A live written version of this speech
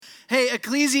Hey,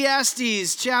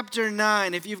 Ecclesiastes chapter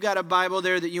 9, if you've got a Bible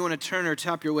there that you want to turn or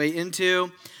tap your way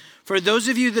into. For those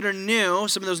of you that are new,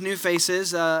 some of those new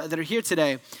faces that are here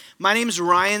today, my name is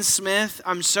Ryan Smith.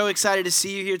 I'm so excited to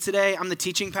see you here today. I'm the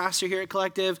teaching pastor here at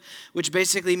Collective, which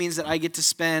basically means that I get to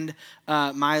spend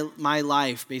my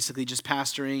life basically just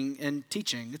pastoring and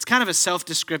teaching. It's kind of a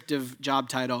self-descriptive job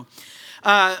title.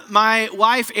 My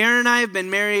wife, Erin, and I have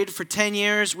been married for 10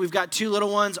 years. We've got two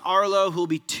little ones, Arlo, who will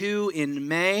be 2 in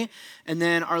May, and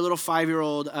then our little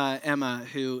 5-year-old, Emma,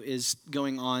 who is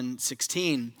going on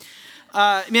 16.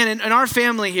 In our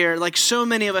family here, like so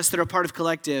many of us that are part of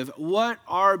Collective, what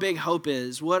our big hope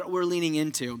is, what we're leaning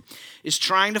into, is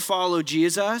trying to follow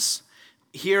Jesus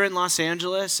here in Los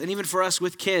Angeles, and even for us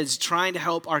with kids, trying to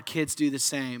help our kids do the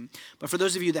same. But for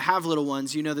those of you that have little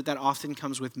ones, you know that often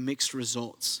comes with mixed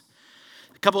results.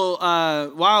 A couple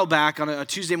while back on a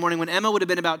Tuesday morning when Emma would have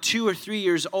been about 2 or 3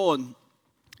 years old,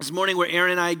 this morning where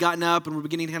Erin and I had gotten up and we're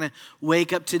beginning to kind of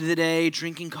wake up to the day,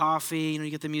 drinking coffee, you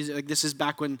get the music. Like this is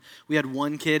back when we had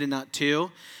 1 kid and not 2.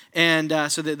 And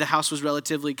so the house was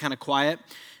relatively kind of quiet.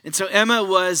 And so Emma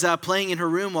was playing in her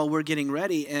room while we're getting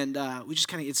ready, and we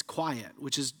just it's quiet,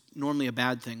 which is normally a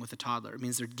bad thing with a toddler. It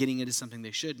means they're getting into something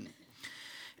they shouldn't.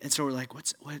 And so we're like,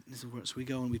 what is the word? So we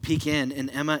go and we peek in,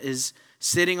 and Emma is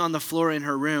sitting on the floor in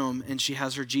her room, and she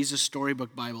has her Jesus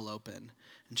Storybook Bible open.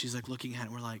 And she's like looking at it,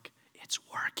 and we're like, it's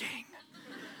working.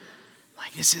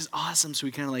 Like, this is awesome. So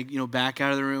we kind of back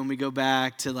out of the room. We go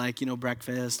back to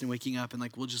breakfast and waking up, and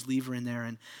we'll just leave her in there,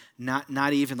 and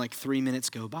not even 3 minutes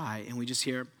go by, and we just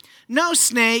hear, no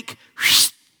snake.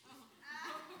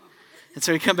 And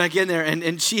so we come back in there,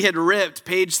 and she had ripped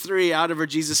page 3 out of her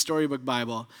Jesus Storybook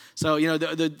Bible. So,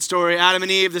 the story, Adam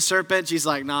and Eve, the serpent, she's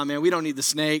like, nah, man, we don't need the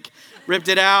snake. Ripped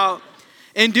it out.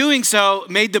 In doing so,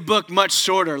 made the book much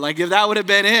shorter. If that would have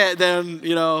been it, then,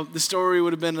 the story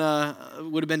would have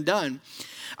been done.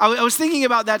 I was thinking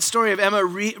about that story of Emma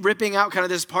ripping out kind of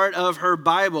this part of her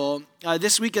Bible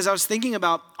this week as I was thinking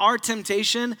about our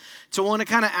temptation to want to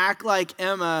kind of act like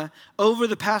Emma over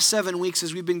the past 7 weeks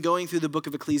as we've been going through the book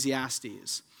of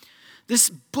Ecclesiastes. This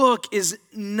book is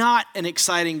not an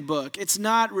exciting book. It's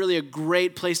not really a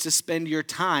great place to spend your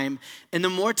time. And the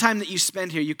more time that you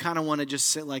spend here, you kind of want to just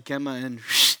sit like Emma and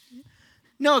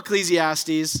no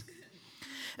Ecclesiastes.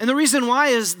 And the reason why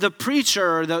is the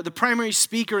preacher, the primary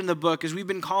speaker in the book, as we've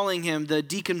been calling him, the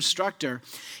deconstructor,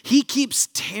 he keeps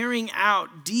tearing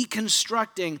out,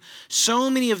 deconstructing so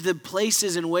many of the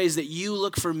places and ways that you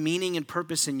look for meaning and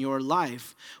purpose in your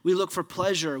life. We look for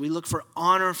pleasure. We look for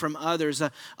honor from others,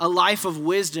 a life of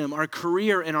wisdom, our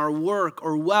career and our work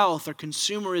or wealth or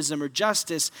consumerism or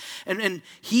justice. And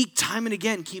he time and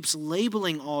again keeps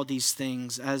labeling all these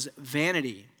things as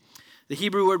vanity. The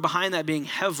Hebrew word behind that being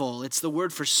hevel, it's the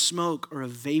word for smoke or a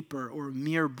vapor or a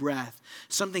mere breath,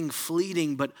 something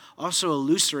fleeting but also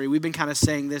illusory. We've been kind of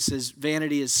saying this as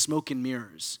vanity is smoke and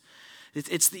mirrors.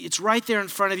 It's right there in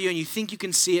front of you and you think you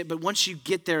can see it, but once you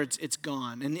get there, it's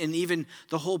gone. And even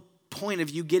the whole point of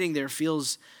you getting there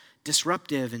feels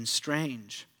disruptive and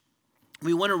strange.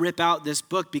 We want to rip out this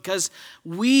book because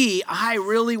I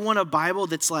really want a Bible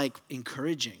that's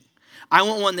encouraging. I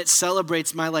want one that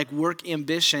celebrates my work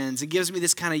ambitions. It gives me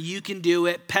this kind of you can do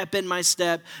it, pep in my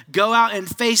step, go out and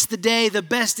face the day, the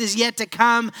best is yet to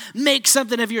come, make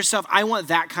something of yourself. I want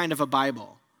that kind of a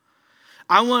Bible.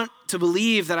 I want to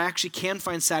believe that I actually can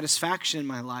find satisfaction in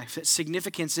my life, that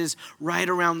significance is right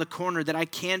around the corner, that I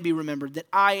can be remembered, that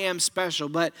I am special.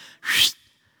 But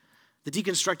the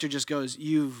deconstructor just goes,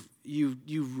 you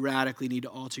radically need to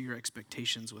alter your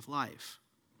expectations with life.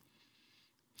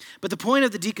 But the point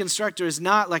of the deconstructor is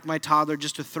not like my toddler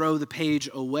just to throw the page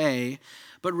away,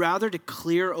 but rather to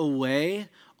clear away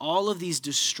all of these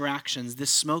distractions,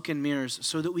 this smoke and mirrors,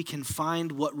 so that we can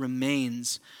find what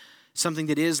remains, something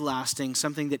that is lasting,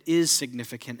 something that is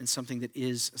significant, and something that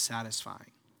is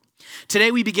satisfying. Today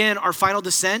we begin our final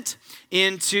descent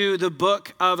into the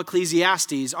book of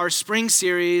Ecclesiastes, our spring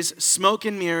series, Smoke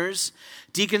and Mirrors,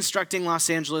 Deconstructing Los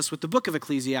Angeles with the book of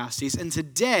Ecclesiastes. And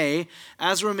today,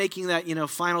 as we're making that,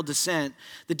 final descent,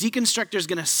 the deconstructor is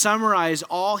going to summarize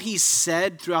all he's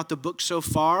said throughout the book so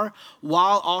far,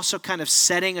 while also kind of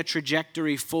setting a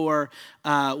trajectory for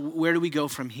where do we go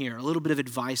from here, a little bit of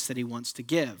advice that he wants to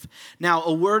give. Now,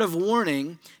 a word of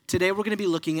warning, today we're going to be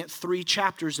looking at 3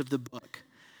 chapters of the book.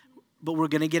 But we're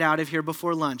going to get out of here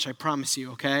before lunch, I promise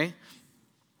you, okay?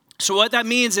 So what that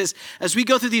means is, as we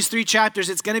go through these 3 chapters,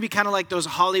 it's going to be kind of like those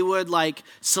Hollywood,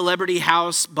 celebrity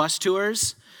house bus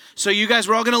tours. So you guys,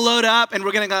 we're all going to load up and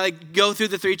we're going to go through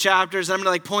the 3 chapters. And I'm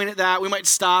going to point at that. We might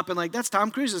stop and that's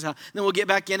Tom Cruise's house. And then we'll get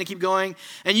back in and keep going.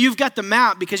 And you've got the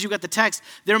map because you've got the text.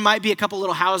 There might be a couple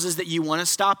little houses that you want to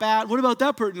stop at. What about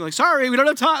that person? You're sorry, we don't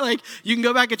have time. You can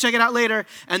go back and check it out later.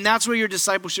 And that's where your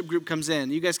discipleship group comes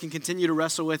in. You guys can continue to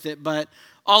wrestle with it, but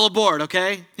all aboard,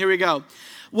 okay? Here we go.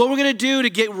 What we're going to do to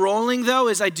get rolling, though,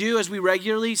 is as we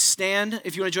regularly stand.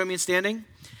 If you want to join me in standing.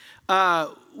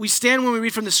 We stand when we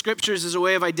read from the scriptures as a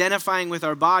way of identifying with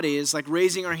our bodies, like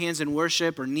raising our hands in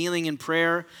worship or kneeling in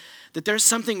prayer, that there's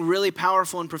something really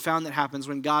powerful and profound that happens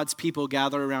when God's people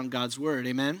gather around God's word,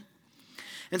 amen?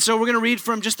 And so we're going to read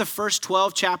from just the first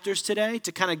 12 chapters today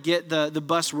to kind of get the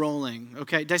bus rolling,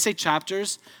 okay? Did I say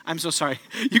chapters? I'm so sorry.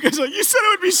 You guys you said it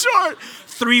would be short.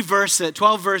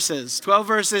 12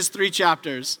 verses, 3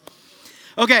 chapters.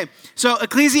 Okay, so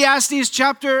Ecclesiastes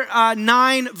chapter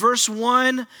 9, verse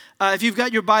 1. If you've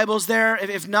got your Bibles there,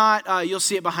 if not, you'll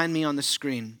see it behind me on the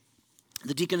screen.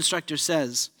 The deacon instructor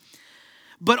says,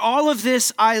 "But all of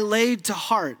this I laid to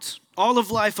heart, all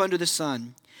of life under the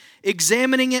sun,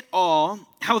 examining it all,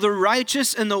 how the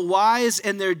righteous and the wise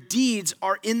and their deeds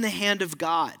are in the hand of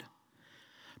God.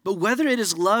 But whether it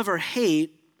is love or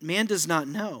hate, man does not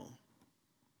know.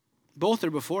 Both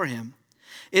are before him.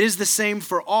 It is the same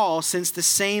for all, since the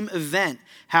same event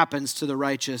happens to the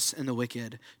righteous and the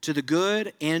wicked, to the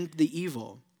good and the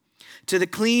evil, to the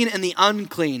clean and the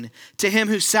unclean, to him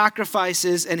who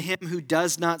sacrifices and him who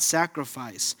does not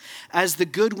sacrifice. As the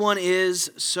good one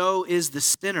is, so is the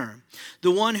sinner.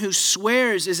 The one who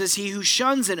swears is as he who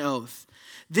shuns an oath.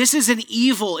 This is an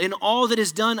evil in all that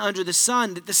is done under the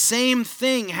sun, that the same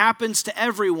thing happens to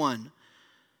everyone.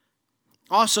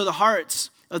 Also the hearts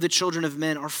of the children of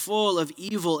men are full of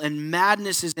evil, and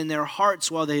madness is in their hearts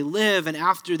while they live, and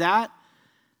after that,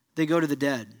 they go to the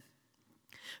dead.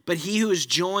 But he who is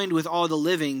joined with all the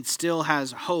living still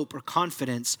has hope or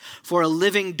confidence, for a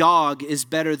living dog is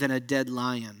better than a dead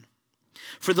lion.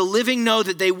 For the living know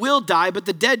that they will die, but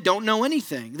the dead don't know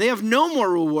anything. They have no more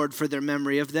reward, for their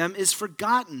memory of them is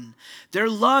forgotten. Their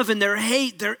love and their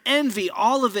hate, their envy,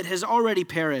 all of it has already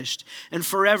perished, and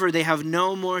forever they have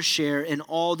no more share in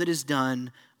all that is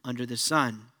done under the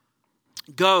sun.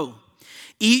 Go,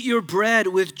 eat your bread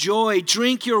with joy,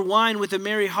 drink your wine with a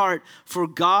merry heart, for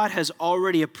God has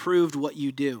already approved what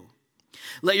you do.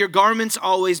 Let your garments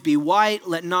always be white.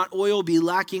 Let not oil be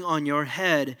lacking on your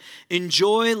head.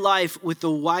 Enjoy life with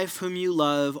the wife whom you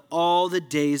love all the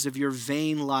days of your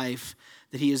vain life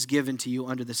that he has given to you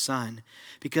under the sun,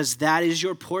 because that is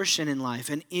your portion in life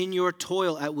and in your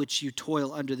toil at which you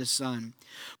toil under the sun.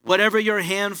 Whatever your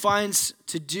hand finds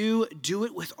to do, do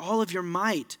it with all of your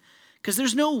might, because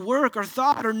there's no work or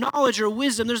thought or knowledge or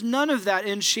wisdom. There's none of that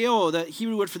in Sheol, the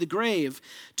Hebrew word for the grave,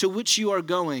 to which you are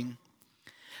going.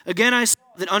 Again, I saw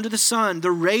that under the sun, the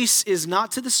race is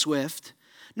not to the swift,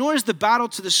 nor is the battle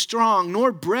to the strong,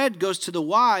 nor bread goes to the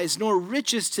wise, nor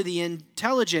riches to the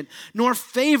intelligent, nor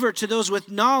favor to those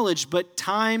with knowledge, but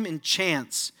time and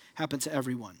chance happen to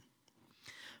everyone.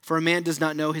 For a man does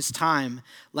not know his time,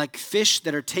 like fish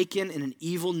that are taken in an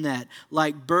evil net,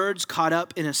 like birds caught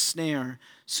up in a snare,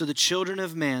 so the children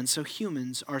of man, so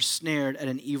humans, are snared at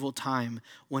an evil time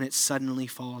when it suddenly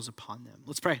falls upon them.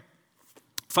 Let's pray.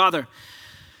 Father,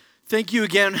 thank you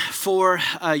again for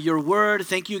your word.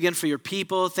 Thank you again for your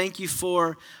people. Thank you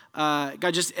for,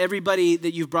 God, just everybody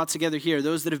that you've brought together here,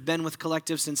 those that have been with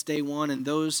Collective since day one and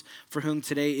those for whom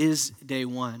today is day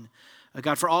one.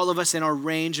 God, for all of us in our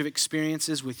range of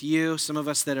experiences with you, some of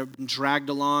us that have been dragged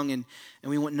along and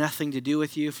we want nothing to do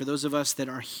with you, for those of us that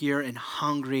are here and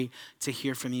hungry to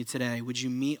hear from you today, would you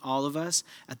meet all of us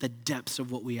at the depths of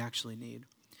what we actually need?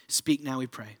 Speak now, we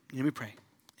pray. And we pray.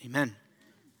 Amen.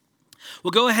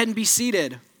 Well, go ahead and be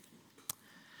seated.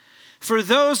 For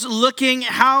those looking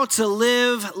how to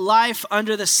live life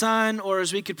under the sun, or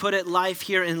as we could put it, life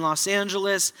here in Los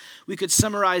Angeles, we could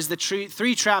summarize the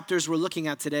 3 chapters we're looking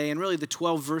at today, and really the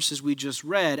 12 verses we just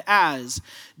read, as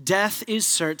death is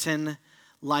certain,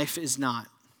 life is not.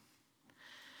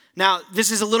 Now, this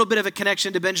is a little bit of a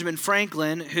connection to Benjamin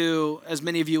Franklin, who, as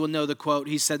many of you will know the quote,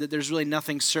 he said that there's really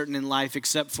nothing certain in life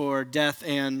except for death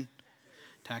and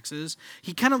taxes.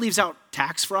 He kind of leaves out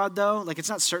tax fraud, though. Like, it's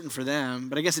not certain for them,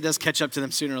 but I guess it does catch up to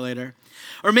them sooner or later.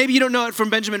 Or maybe you don't know it from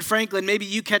Benjamin Franklin. Maybe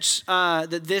you catch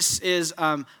that this is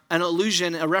an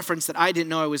allusion, a reference that I didn't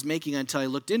know I was making until I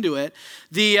looked into it.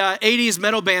 The 80s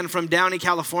metal band from Downey,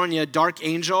 California, Dark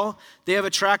Angel, they have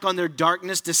a track on their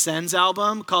Darkness Descends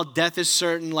album called Death is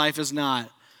Certain, Life is Not.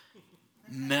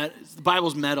 The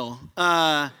Bible's metal.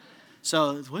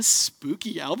 So what's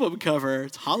spooky album cover?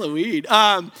 It's Halloween.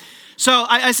 So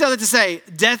I said that to say,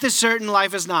 death is certain,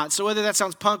 life is not. So whether that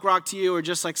sounds punk rock to you or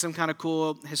just like some kind of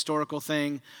cool historical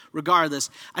thing, regardless,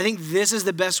 I think this is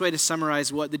the best way to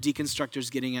summarize what the deconstructor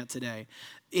is getting at today.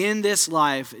 In this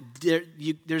life,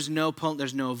 there's no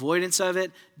avoidance of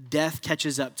it. Death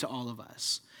catches up to all of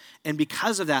us. And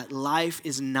because of that, life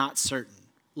is not certain.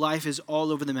 Life is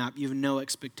all over the map. You have no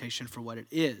expectation for what it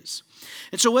is.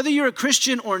 And so whether you're a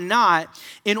Christian or not,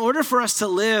 in order for us to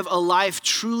live a life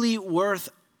truly worth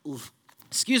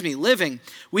living,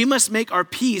 we must make our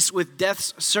peace with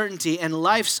death's certainty and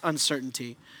life's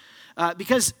uncertainty.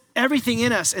 Because everything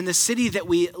in us in the city that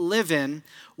we live in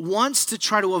wants to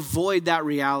try to avoid that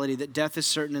reality that death is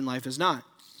certain and life is not.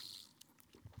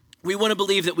 We want to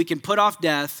believe that we can put off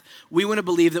death. We want to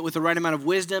believe that with the right amount of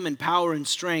wisdom and power and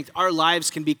strength, our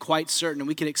lives can be quite certain and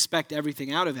we can expect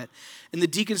everything out of it. And the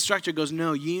deconstructor goes,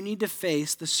 no, you need to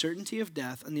face the certainty of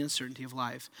death and the uncertainty of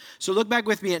life. So look back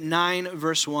with me at 9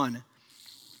 verse 1,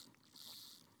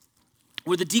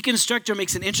 where the deconstructor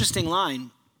makes an interesting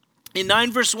line. In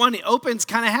 9 verse 1, it opens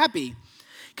kind of happy.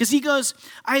 Because he goes,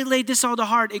 I laid this all to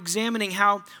heart, examining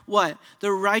how, what?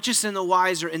 The righteous and the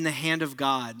wise are in the hand of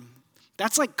God.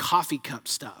 That's like coffee cup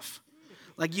stuff.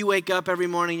 Like you wake up every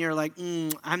morning, you're like,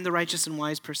 I'm the righteous and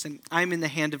wise person. I'm in the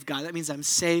hand of God. That means I'm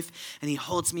safe and he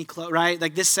holds me close, right?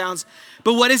 Like this sounds,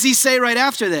 but what does he say right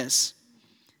after this?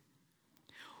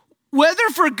 Whether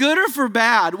for good or for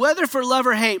bad, whether for love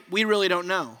or hate, we really don't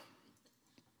know.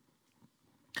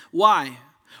 Why?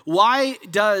 Why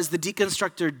does the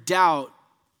deconstructor doubt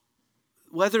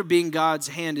whether being God's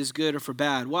hand is good or for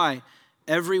bad? Why?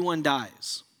 Everyone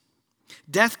dies.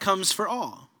 Death comes for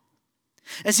all.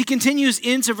 As he continues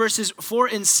into verses 4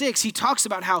 and 6, he talks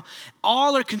about how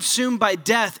all are consumed by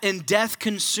death and death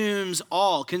consumes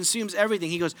all, consumes everything.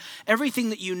 He goes,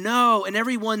 everything that you know and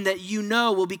everyone that you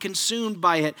know will be consumed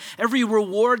by it. Every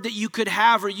reward that you could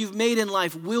have or you've made in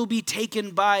life will be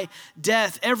taken by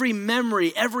death. Every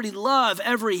memory, every love,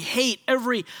 every hate,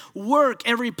 every work,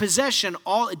 every possession,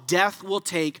 all death will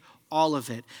take all of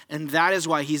it. And that is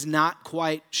why he's not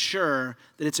quite sure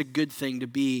that it's a good thing to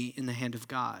be in the hand of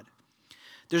God.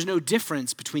 There's no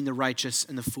difference between the righteous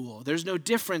and the fool. There's no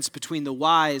difference between the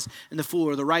wise and the fool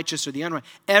or the righteous or the unrighteous.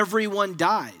 Everyone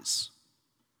dies.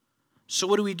 So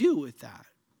what do we do with that?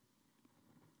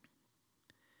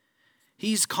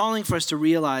 He's calling for us to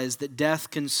realize that death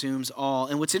consumes all.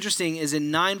 And what's interesting is in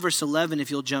 9 verse 11,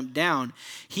 if you'll jump down,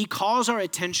 he calls our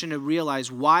attention to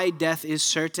realize why death is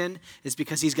certain is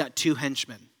because he's got two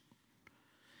henchmen.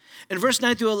 In verse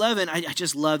 9 through 11, I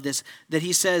just love this, that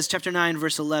he says, chapter 9,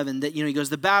 verse 11, that, he goes,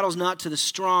 the battle's not to the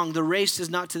strong, the race is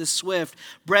not to the swift,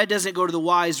 bread doesn't go to the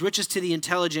wise, riches to the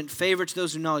intelligent, favor to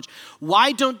those who knowledge.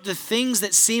 Why don't the things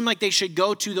that seem like they should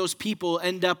go to those people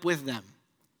end up with them?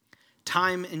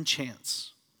 Time and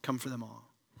chance come for them all.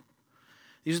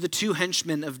 These are the two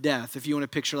henchmen of death. If you want to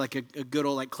picture like a good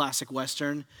old like classic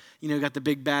Western, got the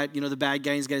big bad, the bad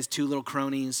guy, he's got his two little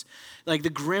cronies. Like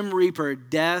the grim reaper,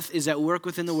 death is at work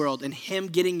within the world and him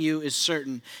getting you is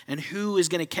certain. And who is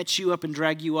going to catch you up and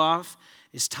drag you off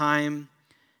is time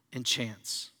and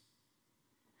chance.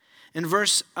 In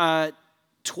verse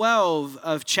 12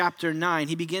 of chapter 9,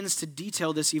 he begins to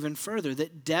detail this even further,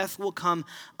 that death will come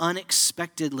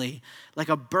unexpectedly, like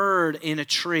a bird in a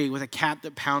tree with a cap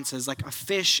that pounces, like a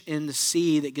fish in the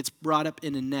sea that gets brought up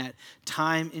in a net.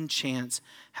 Time and chance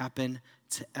happen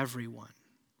to everyone.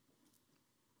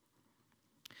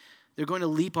 They're going to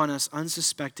leap on us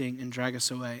unsuspecting and drag us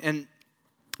away. And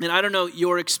I don't know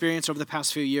your experience over the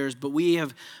past few years, but we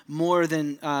have more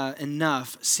than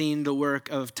enough seen the work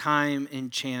of time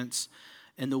and chance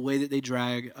and the way that they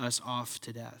drag us off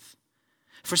to death.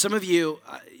 For some of you,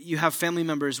 you have family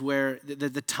members where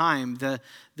the time,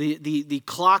 the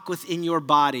clock within your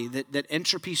body, that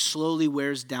entropy slowly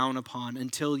wears down upon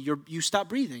until you stop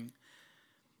breathing.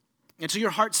 Until your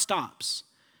heart stops.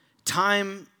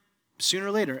 Time, sooner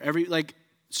or later,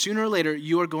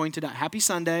 you are going to die. Happy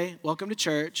Sunday. Welcome to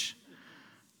church.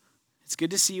 It's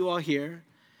good to see you all here.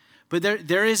 But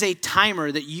there is a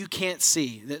timer that you can't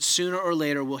see that sooner or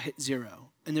later will hit zero.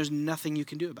 And there's nothing you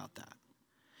can do about that.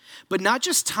 But not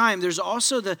just time, there's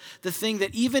also the thing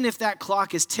that even if that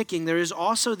clock is ticking, there is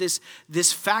also this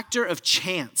factor of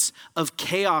chance, of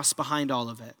chaos behind all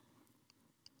of it.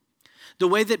 The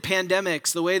way that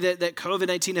pandemics, the way that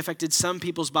COVID-19 affected some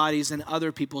people's bodies and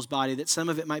other people's body, that some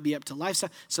of it might be up to lifestyle,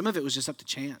 some of it was just up to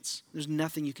chance. There's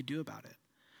nothing you could do about it.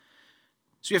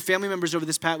 So we have family members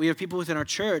we have people within our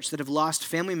church that have lost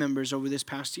family members over this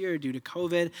past year due to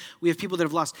COVID. We have people that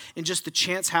have lost in just the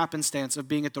chance happenstance of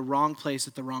being at the wrong place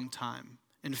at the wrong time.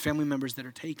 and family members that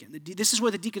are taken. This is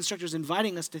where the deconstructor is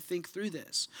inviting us to think through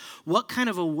this. What kind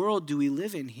of a world do we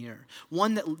live in here?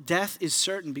 One that death is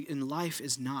certain and life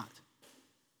is not.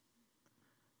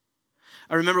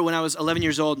 I remember when I was 11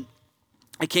 years old,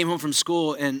 I came home from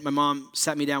school and my mom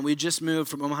sat me down. We had just moved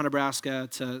from Omaha, Nebraska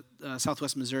to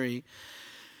Southwest Missouri.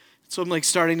 So I'm like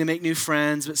starting to make new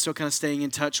friends, but still kind of staying in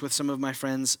touch with some of my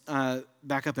friends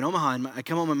back up in Omaha. And I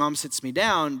come home, my mom sits me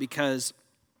down because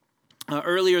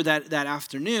earlier that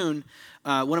afternoon,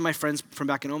 one of my friends from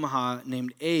back in Omaha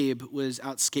named Abe was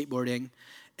out skateboarding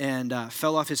and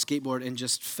fell off his skateboard and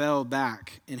just fell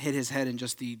back and hit his head in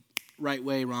just the right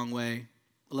way, wrong way.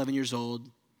 11 years old.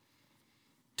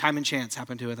 Time and chance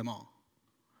happened to them all.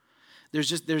 There's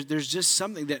just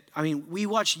something that, I mean, we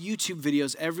watch YouTube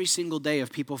videos every single day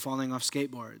of people falling off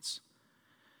skateboards.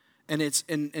 And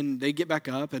and they get back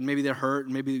up and maybe they're hurt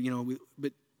and maybe,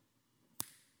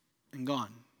 and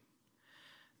gone.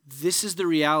 This is the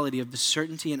reality of the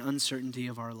certainty and uncertainty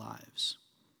of our lives.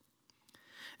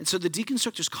 And so the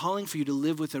deconstructor is calling for you to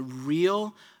live with a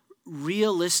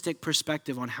realistic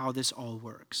perspective on how this all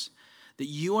works. That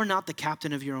you are not the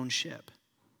captain of your own ship.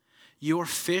 You are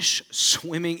fish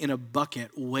swimming in a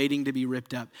bucket waiting to be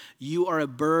ripped up. You are a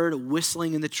bird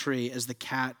whistling in the tree as the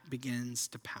cat begins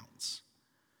to pounce.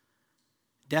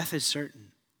 Death is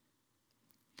certain.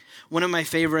 One of my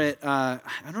favorite, I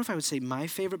don't know if I would say my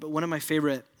favorite, but one of my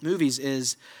favorite movies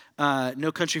is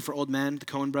No Country for Old Men, the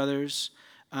Coen brothers.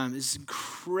 It's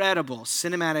incredible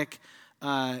cinematic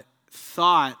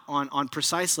thought on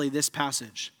precisely this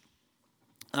passage.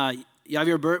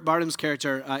 Javier Bardem's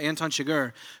character, Anton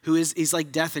Chigurh, he's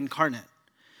like death incarnate.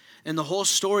 And the whole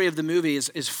story of the movie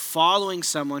is following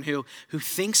someone who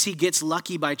thinks he gets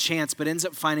lucky by chance, but ends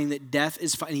up finding that death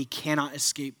is and he cannot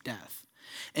escape death.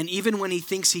 And even when he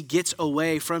thinks he gets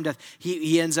away from death,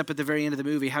 he ends up at the very end of the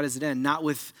movie. How does it end? Not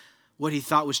with what he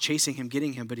thought was chasing him,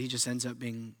 getting him, but he just ends up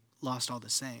being lost all the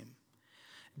same.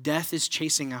 Death is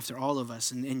chasing after all of us,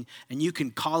 and you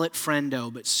can call it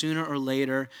friendo, but sooner or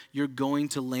later, you're going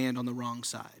to land on the wrong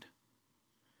side.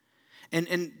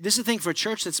 And this is the thing for a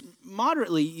church that's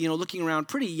moderately, looking around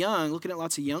pretty young, looking at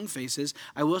lots of young faces.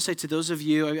 I will say to those of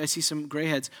you, I see some gray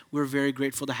heads, we're very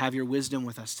grateful to have your wisdom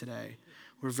with us today.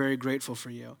 We're very grateful for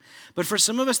you. But for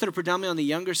some of us that are predominantly on the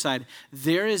younger side,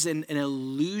 there is an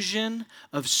illusion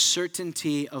of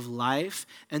certainty of life,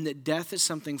 and that death is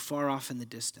something far off in the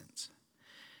distance.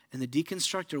 And the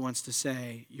deconstructor wants to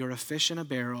say, you're a fish in a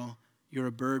barrel, you're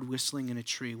a bird whistling in a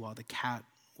tree while the cat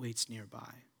waits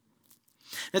nearby.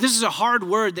 Now, this is a hard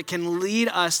word that can lead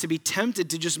us to be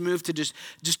tempted to just move to just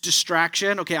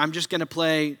distraction. Okay, I'm just going to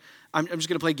play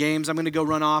games. I'm going to go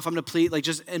run off. I'm going to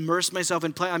just immerse myself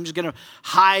in play. I'm just going to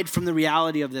hide from the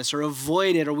reality of this or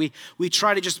avoid it. Or we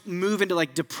try to just move into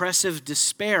like depressive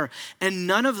despair. And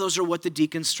none of those are what the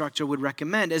deconstructor would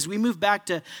recommend. As we move back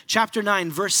to chapter 9,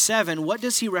 verse 7, what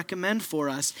does he recommend for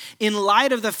us in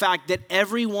light of the fact that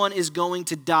everyone is going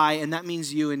to die, and that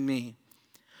means you and me?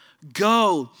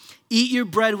 Go, eat your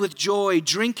bread with joy,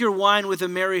 drink your wine with a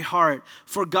merry heart,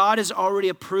 for God has already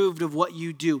approved of what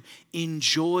you do.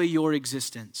 Enjoy your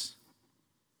existence.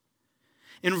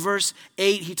 In verse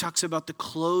 8, he talks about the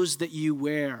clothes that you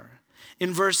wear.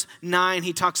 In verse 9,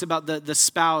 he talks about the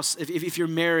spouse. If you're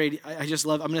married, I'm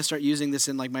going to start using this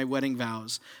in like my wedding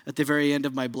vows at the very end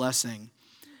of my blessing.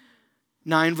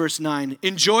 9 verse 9,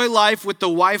 enjoy life with the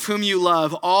wife whom you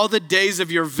love all the days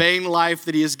of your vain life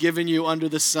that he has given you under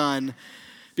the sun,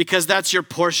 because that's your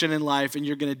portion in life and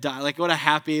you're going to die. Like what a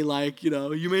happy,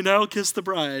 you may now kiss the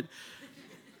bride.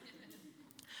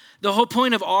 The whole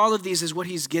point of all of these is what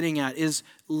he's getting at is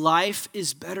life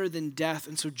is better than death.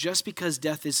 And so just because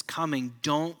death is coming,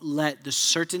 don't let the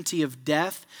certainty of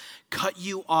death cut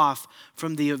you off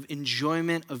from the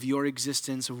enjoyment of your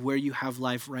existence, of where you have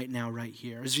life right now, right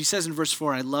here. As he says in verse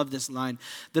 4, I love this line,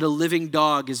 that a living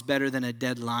dog is better than a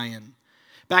dead lion.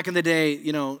 Back in the day,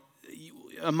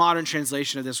 a modern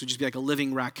translation of this would just be like a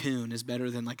living raccoon is better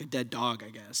than like a dead dog, I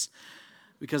guess.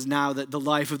 Because now that the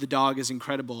life of the dog is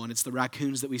incredible, and it's the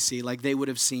raccoons that we see, like they would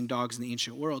have seen dogs in the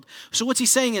ancient world. So what's he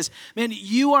saying is, man,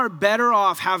 you are better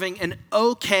off having an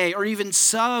okay or even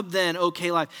sub than okay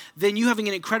life than you having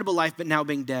an incredible life but now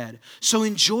being dead. So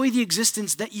enjoy the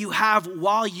existence that you have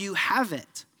while you have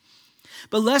it.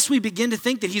 But lest we begin to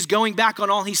think that he's going back on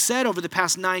all he said over the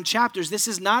past 9 chapters, this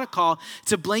is not a call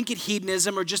to blanket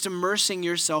hedonism or just immersing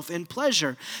yourself in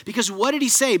pleasure. Because what did he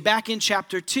say back in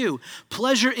chapter 2?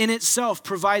 Pleasure in itself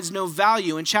provides no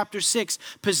value. In chapter 6,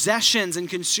 possessions and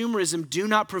consumerism do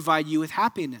not provide you with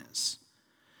happiness.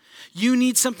 You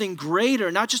need something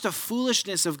greater, not just a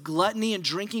foolishness of gluttony and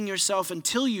drinking yourself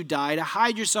until you die to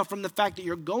hide yourself from the fact that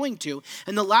you're going to.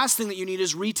 And the last thing that you need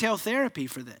is retail therapy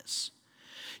for this.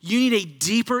 You need a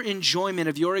deeper enjoyment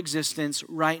of your existence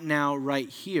right now, right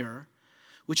here,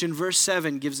 which in verse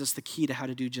 7 gives us the key to how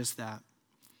to do just that.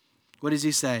 What does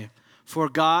he say? For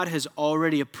God has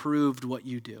already approved what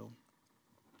you do.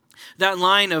 That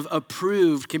line of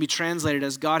approved can be translated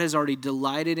as God has already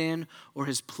delighted in or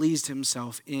has pleased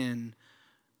himself in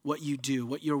what you do,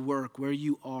 what your work, where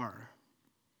you are.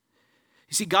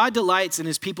 You see, God delights in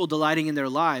his people delighting in their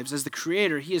lives. As the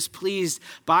creator, he is pleased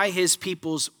by his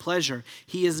people's pleasure.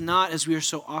 He is not, as we are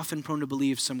so often prone to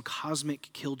believe, some cosmic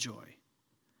killjoy.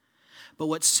 But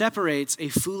what separates a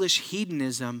foolish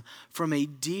hedonism from a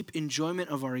deep enjoyment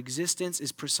of our existence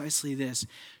is precisely this: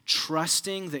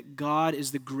 trusting that God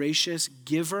is the gracious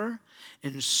giver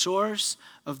and source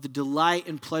of the delight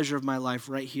and pleasure of my life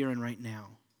right here and right now.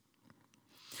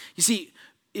 You see,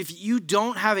 if you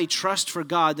don't have a trust for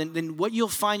God, then what you'll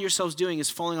find yourselves doing is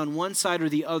falling on one side or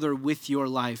the other with your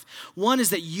life. One is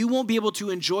that you won't be able to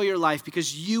enjoy your life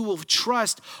because you will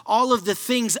trust all of the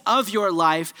things of your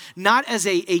life, not as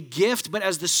a gift, but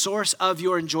as the source of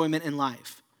your enjoyment in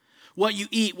life. What you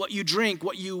eat, what you drink,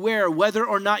 what you wear, whether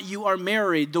or not you are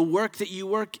married, the work that you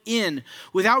work in.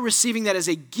 Without receiving that as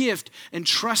a gift and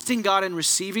trusting God and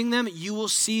receiving them, you will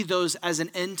see those as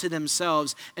an end to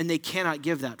themselves, and they cannot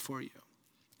give that for you.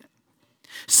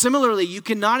 Similarly, you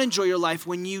cannot enjoy your life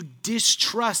when you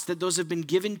distrust that those have been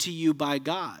given to you by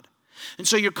God. And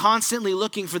so you're constantly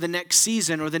looking for the next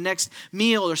season or the next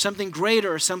meal or something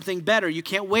greater or something better. You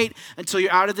can't wait until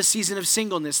you're out of the season of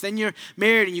singleness. Then you're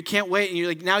married and you can't wait, and you're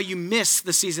like, now you miss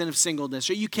the season of singleness.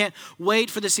 Or you can't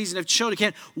wait for the season of children.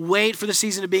 You can't wait for the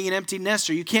season of being an empty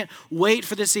nester. You can't wait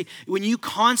for the season. When you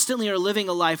constantly are living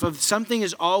a life of something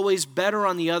is always better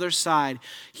on the other side,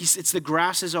 it's the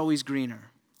grass is always greener.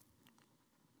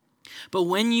 But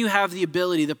when you have the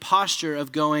ability, the posture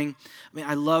of going,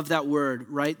 I love that word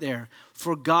right there.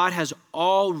 For God has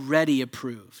already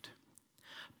approved.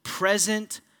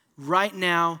 Present, right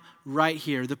now, right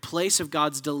here. The place of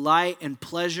God's delight and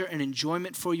pleasure and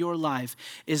enjoyment for your life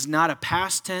is not a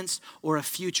past tense or a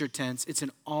future tense. It's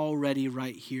an already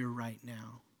right here, right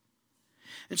now.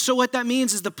 And so what that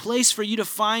means is the place for you to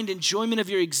find enjoyment of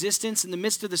your existence in the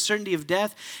midst of the certainty of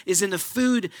death is in the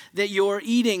food that you're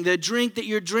eating, the drink that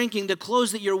you're drinking, the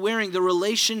clothes that you're wearing, the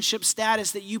relationship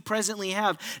status that you presently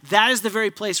have. That is the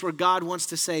very place where God wants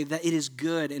to say that it is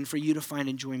good and for you to find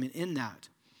enjoyment in that.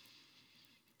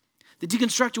 The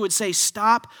deconstructor would say,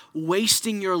 stop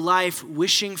wasting your life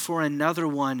wishing for another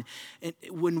one and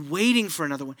when waiting for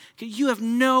another one. You have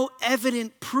no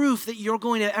evident proof that you're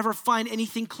going to ever find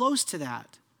anything close to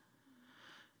that.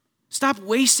 Stop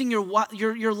wasting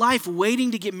your life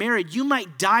waiting to get married. You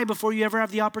might die before you ever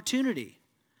have the opportunity.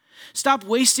 Stop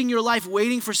wasting your life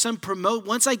waiting for some promote.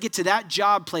 Once I get to that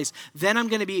job place, then I'm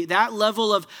going to be that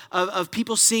level of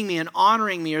people seeing me and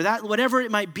honoring me, or that whatever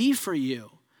it might be for you.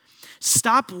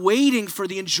 Stop waiting for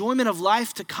the enjoyment of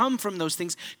life to come from those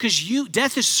things, because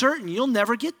death is certain. You'll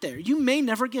never get there. You may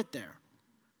never get there.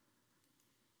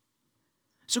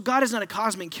 So God is not a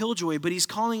cosmic killjoy, but he's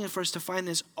calling for us to find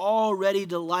this already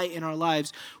delight in our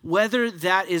lives, whether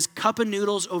that is cup of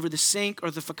noodles over the sink or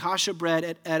the focaccia bread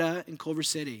at Etta in Culver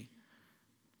City.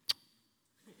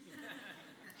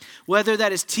 Whether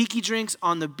that is tiki drinks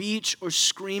on the beach or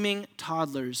screaming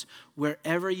toddlers,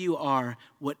 wherever you are,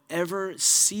 whatever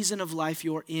season of life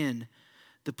you're in,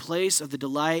 the place of the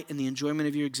delight and the enjoyment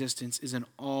of your existence is an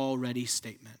already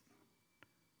statement.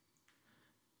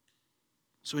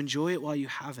 So enjoy it while you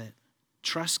have it.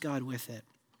 Trust God with it.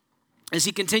 As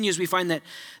he continues, we find that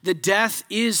the death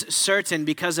is certain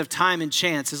because of time and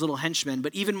chance, his little henchmen.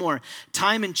 But even more,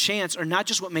 time and chance are not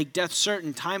just what make death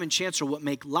certain. Time and chance are what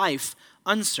make life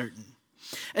uncertain.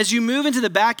 As you move into the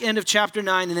back end of chapter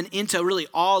 9 and then into really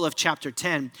all of chapter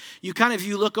 10, you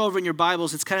look over in your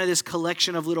Bibles, it's kind of this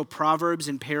collection of little proverbs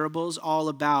and parables all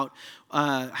about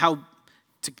how,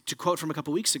 to quote from a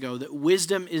couple weeks ago, that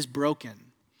wisdom is broken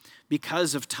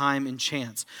because of time and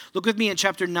chance. Look with me in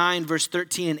chapter 9, verse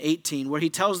 13 and 18, where he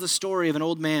tells the story of an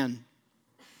old man.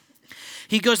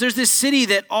 He goes, there's this city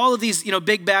that all of these,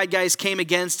 big bad guys came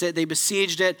against it. They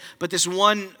besieged it. But this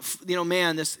one,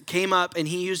 man, this came up and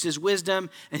he used his wisdom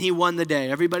and he won the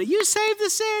day. Everybody, you saved the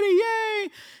city, yay!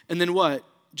 And then what?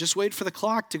 Just wait for the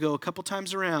clock to go a couple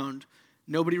times around.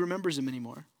 Nobody remembers him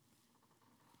anymore.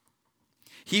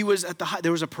 He was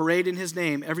there was a parade in his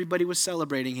name. Everybody was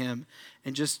celebrating him,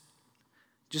 and just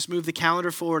move the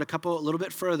calendar forward a little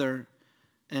bit further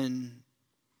and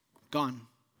gone.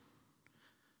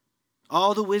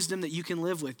 All the wisdom that you can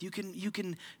live with. You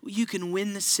can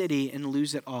win the city and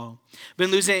lose it all.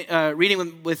 Been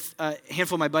reading with a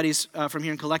handful of my buddies from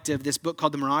here in Collective this book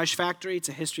called The Mirage Factory. It's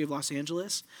a history of Los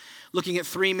Angeles, looking at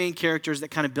three main characters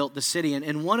that kind of built the city.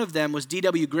 And one of them was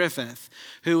D.W. Griffith,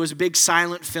 who was a big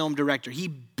silent film director. He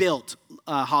built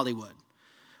Hollywood.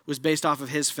 It was based off of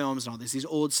his films and all these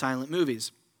old silent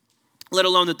movies. Let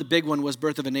alone that the big one was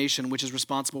Birth of a Nation, which is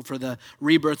responsible for the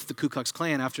rebirth of the Ku Klux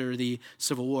Klan after the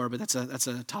Civil War, but that's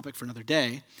a topic for another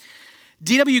day.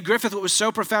 D.W. Griffith, what was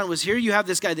so profound was here you have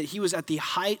this guy that he was at the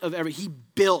height of he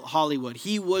built Hollywood.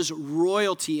 He was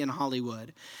royalty in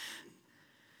Hollywood.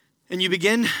 And you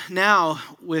begin now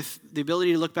with the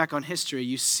ability to look back on history.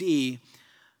 You see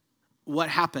what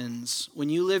happens when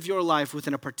you live your life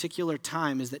within a particular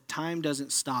time is that time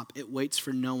doesn't stop. It waits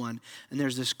for no one. And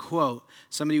there's this quote.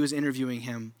 Somebody was interviewing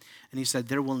him, and he said,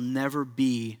 "There will never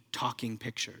be talking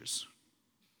pictures."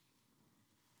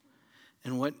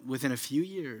 And within a few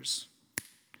years,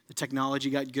 the technology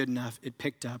got good enough, it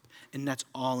picked up, and that's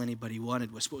all anybody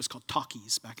wanted was what was called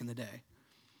talkies back in the day.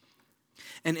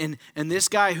 And this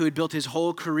guy who had built his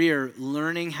whole career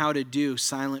learning how to do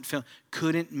silent film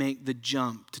couldn't make the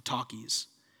jump to talkies.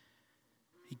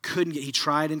 He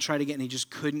tried and tried again, and he just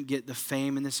couldn't get the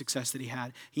fame and the success that he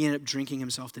had. He ended up drinking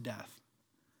himself to death.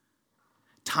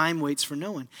 Time waits for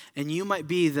no one. And you might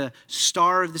be the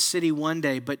star of the city one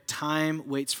day, but time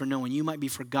waits for no one. You might be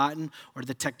forgotten, or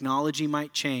the technology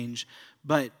might change,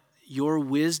 but your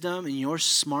wisdom and your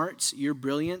smarts, your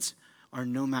brilliance are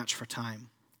no match for time.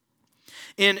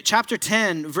 In chapter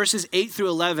 10, verses 8 through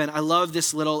 11, I love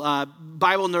this little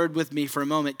Bible nerd with me for a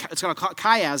moment. It's called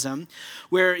Chiasm,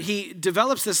 where he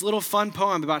develops this little fun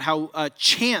poem about how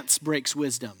chance breaks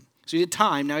wisdom. So he did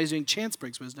time, now he's doing chance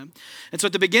breaks wisdom. And so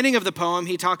at the beginning of the poem,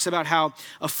 he talks about how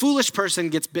a foolish person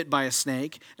gets bit by a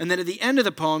snake. And then at the end of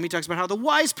the poem, he talks about how the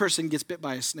wise person gets bit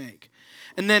by a snake.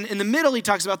 And then in the middle, he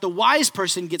talks about the wise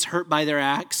person gets hurt by their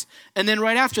axe. And then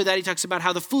right after that, he talks about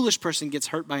how the foolish person gets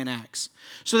hurt by an axe.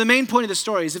 So the main point of the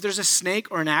story is if there's a snake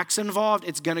or an axe involved,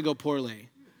 it's going to go poorly.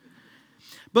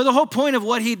 But the whole point of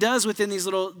what he does within these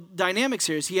little dynamics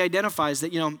here is he identifies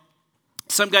that,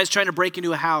 some guy's trying to break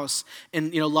into a house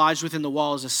and, lodged within the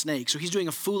wall is a snake. So he's doing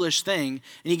a foolish thing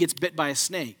and he gets bit by a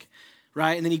snake,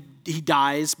 right? And then he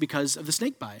dies because of the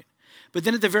snake bite. But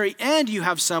then at the very end, you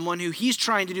have someone who he's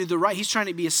trying to do he's trying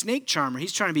to be a snake charmer.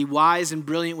 He's trying to be wise and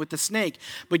brilliant with the snake.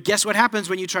 But guess what happens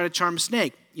when you try to charm a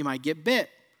snake? You might get bit.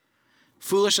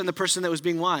 Foolish and the person that was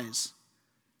being wise.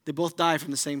 They both die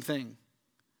from the same thing.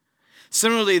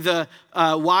 Similarly, the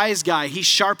wise guy, he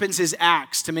sharpens his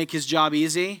axe to make his job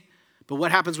easy. But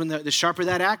what happens when the sharper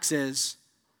that axe is,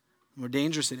 the more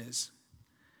dangerous it is.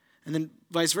 And then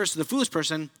vice versa, the foolish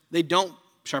person, they don't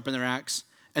sharpen their axe.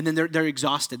 And then they're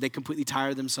exhausted. They completely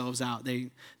tire themselves out.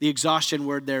 The exhaustion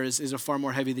word there is a far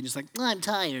more heavy than just like, I'm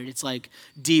tired. It's like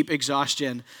deep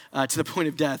exhaustion to the point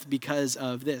of death because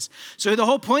of this. So the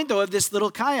whole point, though, of this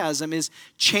little chiasm is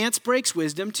chance breaks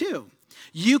wisdom too.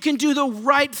 You can do the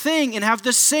right thing and have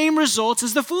the same results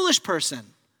as the foolish person.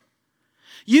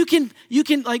 You can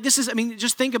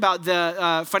just think about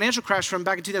the financial crash from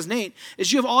back in 2008,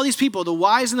 is you have all these people, the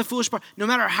wise and the foolish part, no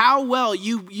matter how well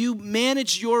you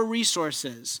manage your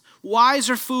resources, wise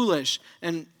or foolish,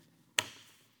 and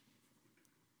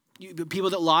people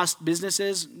that lost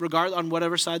businesses, regardless on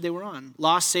whatever side they were on,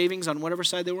 lost savings on whatever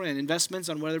side they were in, investments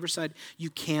on whatever side, you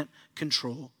can't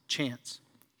control chance.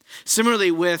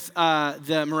 Similarly, with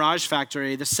the Mirage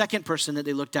Factory, the second person that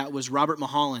they looked at was Robert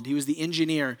Mulholland. He was the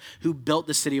engineer who built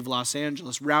the city of Los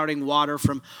Angeles, routing water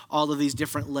from all of these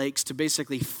different lakes to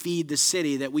basically feed the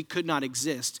city that we could not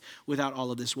exist without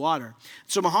all of this water.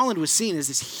 So Mulholland was seen as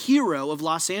this hero of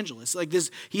Los Angeles. Like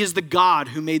this, he is the god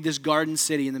who made this garden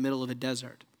city in the middle of a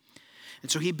desert.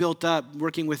 And so he built up,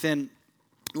 working within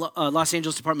Los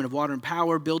Angeles Department of Water and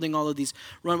Power, building all of these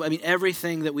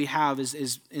everything that we have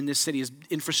is in this city is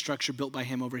infrastructure built by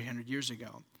him over 100 years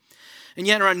ago. And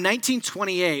yet around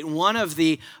 1928, one of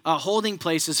the holding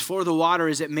places for the water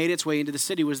as it made its way into the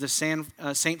city was the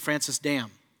St. Francis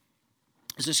Dam.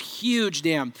 It's this huge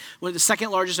dam, one of the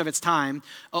second largest of its time,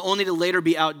 only to later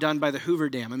be outdone by the Hoover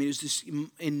Dam. It was this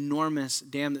enormous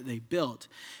dam that they built.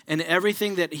 And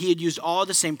everything that he had used, all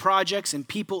the same projects and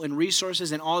people and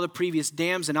resources and all the previous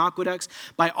dams and aqueducts,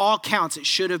 by all counts, it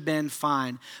should have been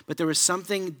fine. But there was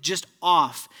something just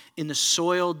off in the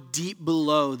soil deep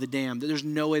below the dam that there's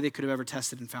no way they could have ever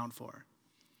tested and found for.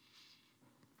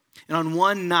 And on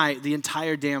one night, the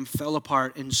entire dam fell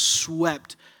apart and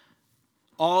swept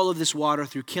all of this water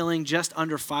through killing just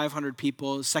under 500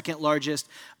 people, second largest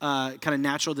kind of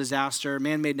natural disaster,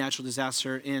 man-made natural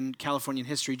disaster in Californian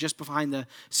history, just behind the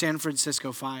San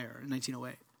Francisco fire in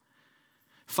 1908.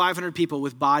 500 people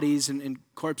with bodies and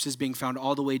corpses being found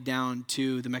all the way down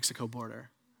to the Mexico border.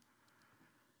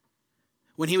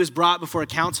 When he was brought before a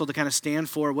council to kind of stand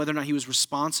for whether or not he was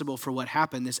responsible for what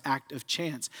happened, this act of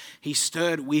chance, he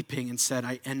stood weeping and said,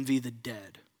 "I envy the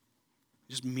dead."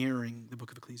 Just mirroring the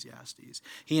book of Ecclesiastes.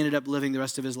 He ended up living the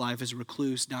rest of his life as a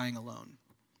recluse, dying alone.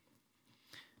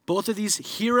 Both of these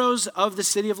heroes of the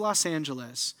city of Los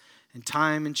Angeles, and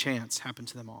time and chance happened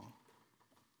to them all.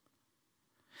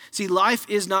 See, life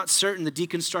is not certain, the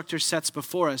deconstructor sets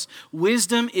before us.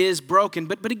 Wisdom is broken.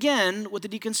 But again, what the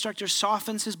deconstructor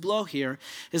softens his blow here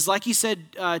is like he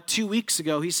said 2 weeks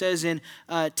ago. He says in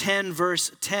 10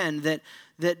 verse 10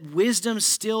 that wisdom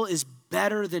still is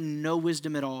better than no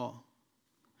wisdom at all.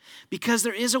 Because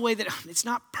there is a way that it's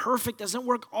not perfect, doesn't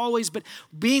work always, but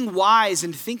being wise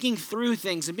and thinking through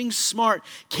things and being smart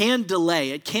can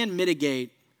delay. It can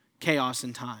mitigate chaos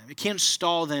in time. It can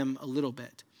stall them a little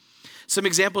bit. Some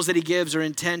examples that he gives are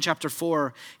in 10, chapter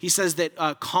 4. He says that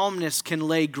calmness can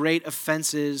lay great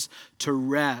offenses to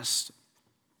rest.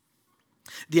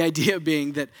 The idea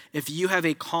being that if you have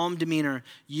a calm demeanor,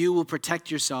 you will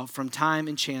protect yourself from time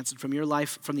and chance and from your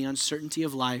life, from the uncertainty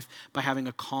of life by having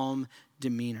a calm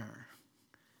demeanor.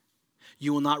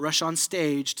 You will not rush on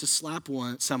stage to slap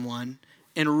someone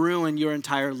and ruin your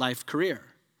entire life career.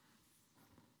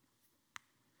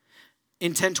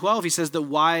 In 10:12, he says that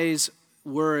wise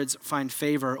words find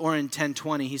favor. Or in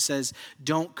 10:20, he says,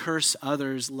 don't curse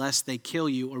others lest they kill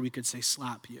you, or we could say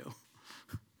slap you.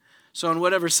 So on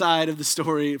whatever side of the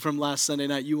story from last Sunday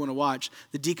night you want to watch,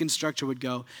 the deconstructor would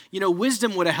go,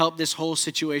 wisdom would have helped this whole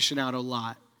situation out a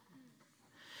lot.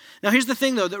 Now here's the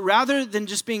thing though, that rather than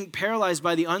just being paralyzed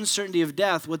by the uncertainty of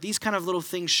death, what these kind of little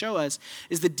things show us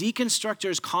is the deconstructor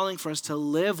is calling for us to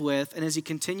live with, and as he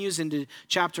continues into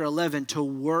chapter 11, to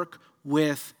work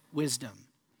with wisdom.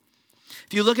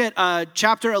 If you look at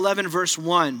chapter 11, verse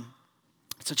 1,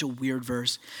 it's such a weird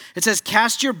verse. It says,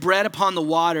 cast your bread upon the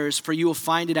waters, for you will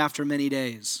find it after many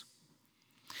days.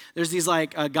 There's these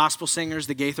gospel singers,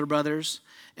 the Gaither brothers,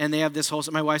 and they have this whole,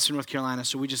 my wife's from North Carolina,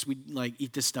 so we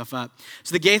eat this stuff up.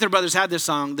 So the Gaither brothers had this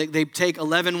song. They take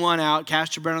 11:1 out,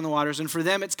 cast your bread on the waters, and for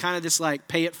them it's kind of this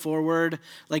pay it forward,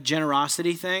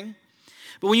 generosity thing.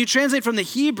 But when you translate from the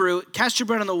Hebrew, cast your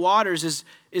bread on the waters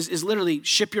is literally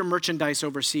ship your merchandise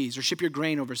overseas, or ship your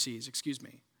grain overseas,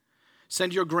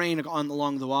 Send your grain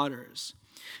along the waters.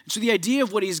 And so the idea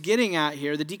of what he's getting at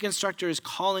here, the deconstructor is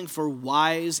calling for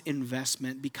wise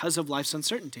investment because of life's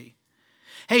uncertainty.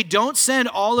 Hey, don't send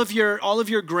all of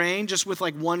your grain just with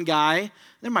one guy.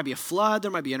 There might be a flood,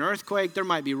 there might be an earthquake, there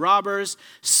might be robbers.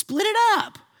 Split it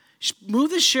up. Move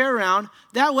the share around.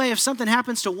 That way, if something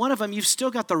happens to one of them, you've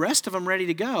still got the rest of them ready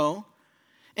to go.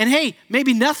 And hey,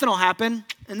 maybe nothing will happen,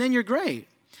 and then you're great.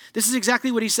 This is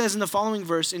exactly what he says in the following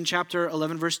verse in chapter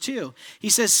 11, verse 2. He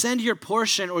says, send your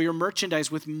portion or your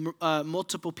merchandise with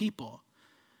multiple people.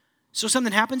 So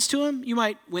something happens to him, you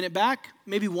might win it back.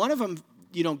 Maybe one of them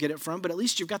you don't get it from, but at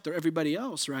least you've got everybody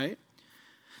else, right?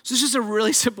 So it's just a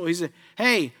really simple, he said,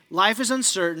 hey, life is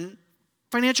uncertain.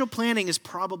 Financial planning is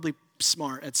probably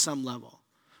smart at some level,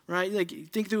 right?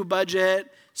 Think through a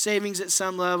budget, savings at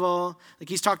some level.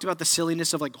 He's talked about the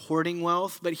silliness of hoarding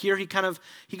wealth, but here he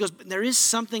goes, there is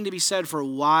something to be said for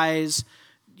wise,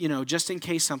 just in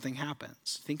case something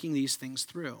happens, thinking these things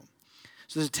through.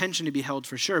 So there's a tension to be held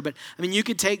for sure. But you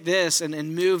could take this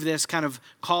and move this kind of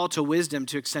call to wisdom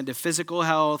to extend to physical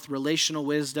health, relational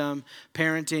wisdom,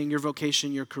 parenting, your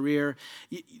vocation, your career.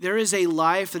 There is a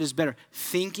life that is better.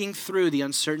 Thinking through the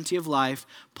uncertainty of life,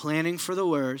 planning for the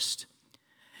worst,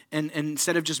 and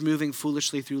instead of just moving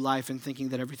foolishly through life and thinking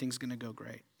that everything's going to go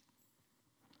great.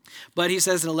 But he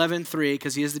says in 11:3,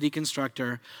 because he is the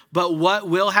deconstructor, but what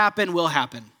will happen will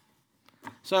happen.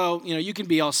 So, you can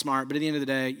be all smart, but at the end of the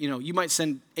day, you might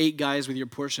send 8 guys with your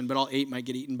portion, but all 8 might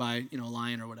get eaten by, a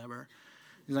lion or whatever.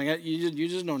 He's like, you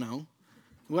just don't know.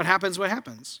 What happens, what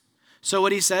happens. So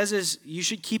what he says is you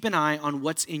should keep an eye on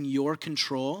what's in your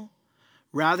control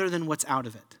rather than what's out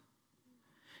of it.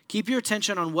 Keep your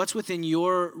attention on what's within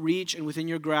your reach and within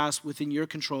your grasp, within your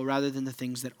control, rather than the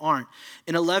things that aren't.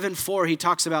 In 11:4, he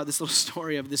talks about this little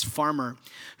story of this farmer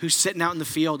who's sitting out in the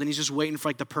field and he's just waiting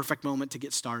for the perfect moment to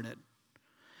get started.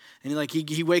 And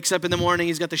he wakes up in the morning,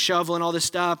 he's got the shovel and all this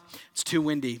stuff. It's too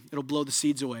windy. It'll blow the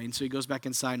seeds away. And so he goes back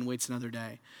inside and waits another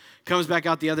day. Comes back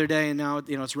out the other day and now,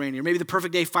 it's raining. Or maybe the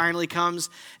perfect day finally comes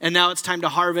and now it's time to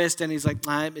harvest. And he's like,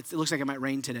 it looks like it might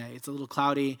rain today. It's a little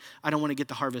cloudy. I don't want to get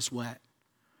the harvest wet.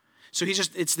 So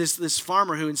it's this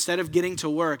farmer who, instead of getting to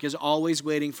work, is always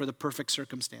waiting for the perfect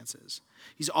circumstances.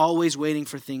 He's always waiting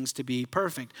for things to be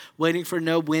perfect, waiting for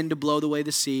no wind to blow away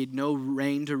the seed, no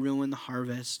rain to ruin the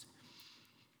harvest.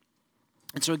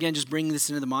 And so again, just bringing this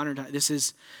into the modern time, this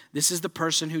is the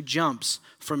person who jumps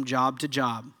from job to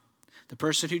job, the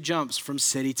person who jumps from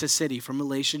city to city, from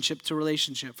relationship to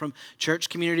relationship, from church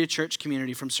community to church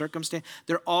community, from circumstance.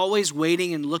 They're always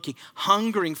waiting and looking,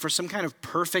 hungering for some kind of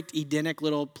perfect Edenic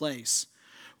little place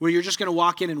where you're just going to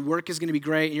walk in and work is going to be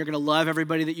great and you're going to love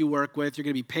everybody that you work with. You're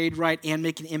going to be paid right and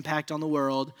make an impact on the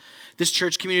world. This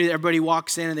church community that everybody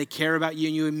walks in and they care about you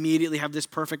and you immediately have this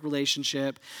perfect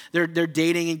relationship. They're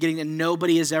dating and getting, and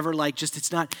nobody is ever like,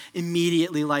 it's not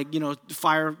immediately like,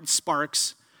 fire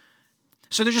sparks.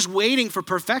 So they're just waiting for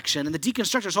perfection. And the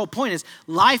deconstructor's whole point is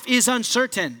life is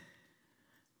uncertain.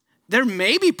 There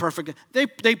may be perfect.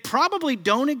 They probably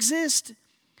don't exist.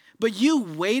 But you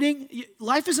waiting,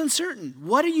 life is uncertain.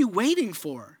 What are you waiting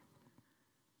for?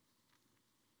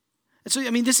 And so,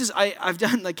 I've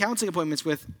done like counseling appointments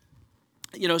with,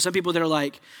 some people that are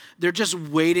like, they're just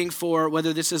waiting for,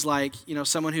 whether this is like,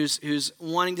 someone who's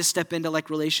wanting to step into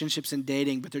like relationships and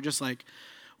dating, but they're just like,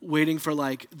 waiting for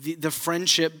like the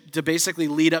friendship to basically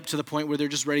lead up to the point where they're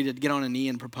just ready to get on a knee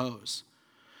and propose.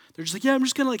 They're just like, yeah, I'm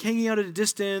just kind of like hanging out at a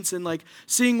distance and like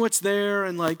seeing what's there.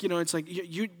 And like, it's like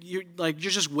you're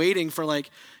just waiting for like,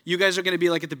 you guys are going to be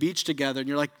like at the beach together. And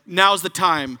you're like, now's the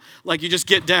time. Like you just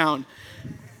get down.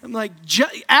 I'm like,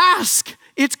 ask.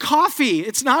 It's coffee.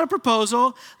 It's not a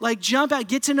proposal. Like jump out,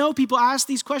 get to know people, ask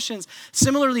these questions.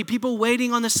 Similarly, people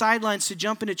waiting on the sidelines to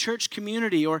jump into church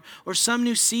community or some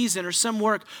new season or some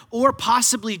work, or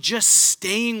possibly just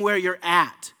staying where you're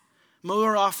at.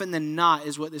 More often than not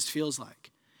is what this feels like.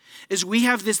 Is we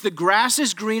have this, the grass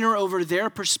is greener over their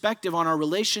perspective on our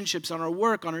relationships, on our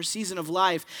work, on our season of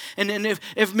life. And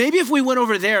if we went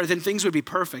over there, then things would be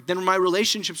perfect. Then my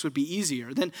relationships would be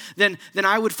easier. Then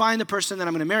I would find the person that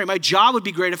I'm going to marry. My job would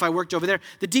be great if I worked over there.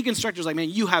 The deconstructor's like, man,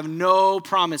 you have no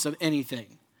promise of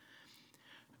anything.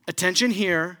 Attention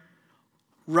here,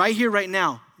 right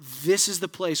now. This is the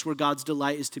place where God's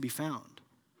delight is to be found.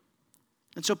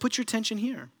 And so put your attention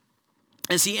here.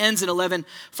 As he ends in 11,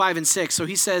 5, and 6. So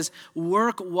he says,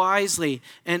 work wisely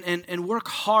and work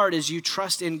hard as you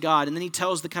trust in God. And then he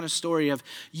tells the kind of story of,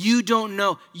 you don't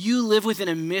know. You live within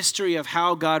a mystery of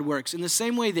how God works. In the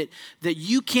same way that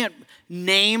you can't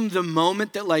name the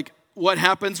moment that like what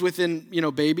happens within,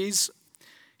 babies.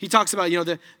 He talks about,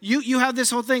 you have this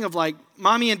whole thing of like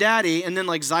mommy and daddy and then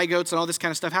like zygotes and all this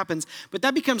kind of stuff happens. But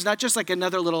that becomes not just like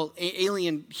another little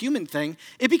alien human thing.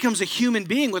 It becomes a human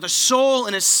being with a soul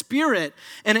and a spirit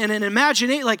and an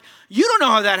imagination. Like you don't know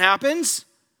how that happens.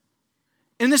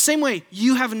 In the same way,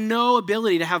 you have no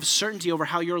ability to have certainty over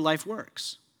how your life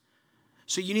works.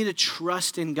 So you need to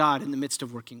trust in God in the midst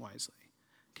of working wisely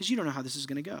because you don't know how this is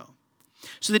going to go.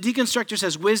 So the deconstructor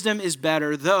says, wisdom is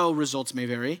better, though results may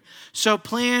vary. So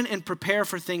plan and prepare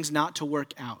for things not to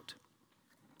work out.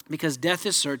 Because death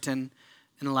is certain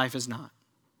and life is not.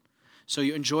 So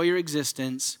you enjoy your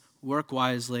existence, work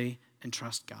wisely, and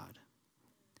trust God.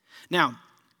 Now,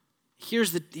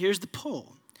 here's the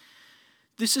pull.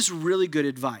 This is really good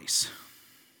advice.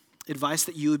 Advice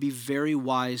that you would be very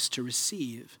wise to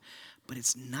receive. But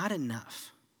it's not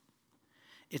enough.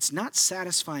 It's not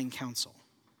satisfying counsel.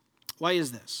 Why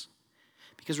is this?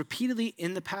 Because repeatedly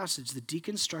in the passage, the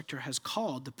deconstructor has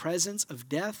called the presence of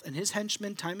death and his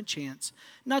henchmen, time and chance,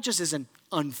 not just as an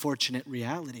unfortunate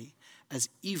reality, as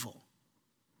evil.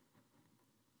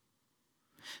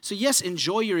 So yes,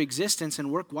 enjoy your existence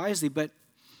and work wisely, but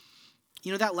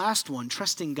that last one,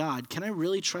 trusting God, can I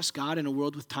really trust God in a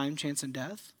world with time, chance, and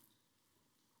death?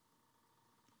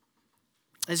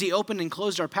 As he opened and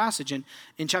closed our passage in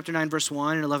chapter 9, verse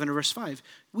 1 and 11 and verse 5,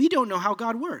 we don't know how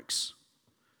God works.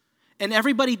 And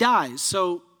everybody dies.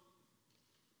 So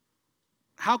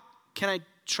how can I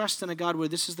trust in a God where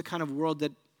this is the kind of world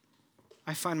that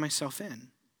I find myself in?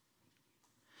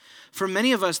 For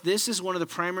many of us, this is one of the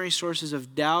primary sources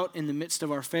of doubt in the midst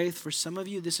of our faith. For some of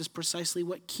you, this is precisely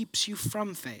what keeps you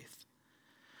from faith.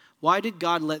 Why did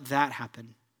God let that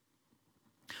happen?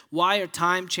 Why are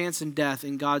time, chance, and death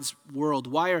in God's world?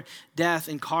 Why are death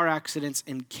and car accidents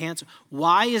and cancer?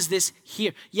 Why is this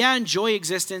here? Yeah, enjoy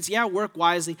existence. Yeah, work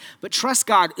wisely. But trust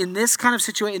God in this kind of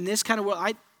situation, in this kind of world.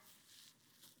 I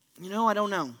don't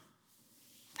know.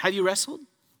 Have you wrestled?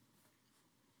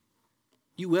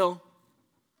 You will.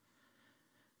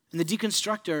 And the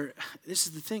deconstructor, this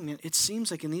is the thing, man. It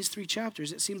seems like in these 3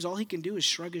 chapters, it seems all he can do is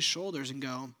shrug his shoulders and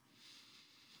go,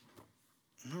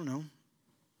 I don't know.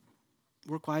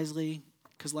 Work wisely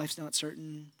because life's not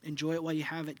certain. Enjoy it while you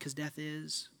have it because death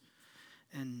is.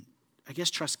 And I guess,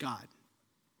 trust God.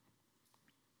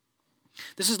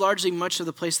 This is largely much of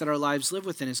the place that our lives live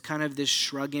within, is kind of this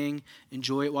shrugging,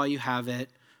 enjoy it while you have it,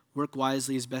 work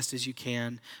wisely as best as you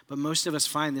can. But most of us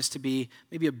find this to be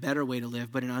maybe a better way to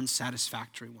live, but an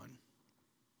unsatisfactory one.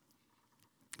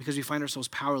 Because we find ourselves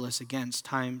powerless against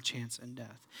time, chance, and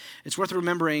death. It's worth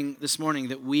remembering this morning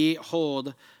that we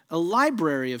hold a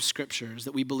library of scriptures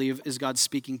that we believe is God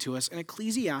speaking to us, and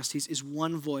Ecclesiastes is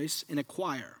one voice in a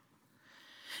choir.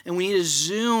 And we need to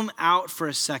zoom out for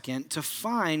a second to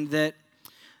find that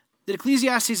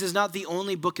Ecclesiastes is not the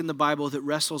only book in the Bible that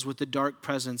wrestles with the dark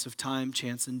presence of time,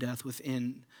 chance, and death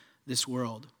within this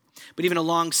world. But even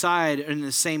alongside and in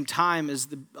the same time as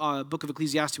the book of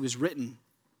Ecclesiastes was written,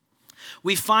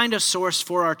 we find a source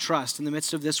for our trust in the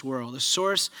midst of this world, a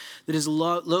source that is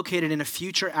located in a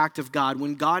future act of God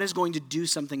when God is going to do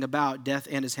something about death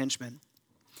and his henchmen.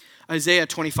 Isaiah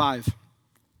 25.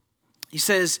 He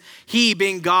says, he,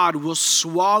 being God, will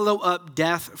swallow up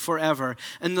death forever,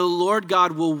 and the Lord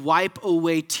God will wipe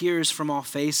away tears from all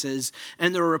faces,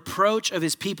 and the reproach of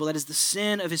his people, that is the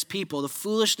sin of his people, the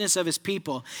foolishness of his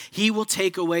people, he will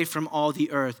take away from all the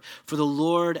earth, for the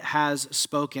Lord has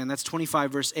spoken. That's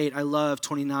 25 verse 8. I love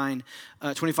 25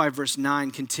 verse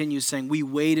 9 continues saying, we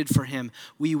waited for him.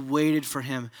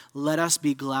 Let us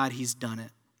be glad he's done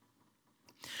it.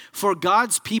 For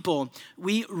God's people,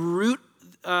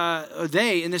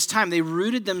 they in this time, they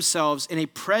rooted themselves in a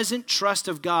present trust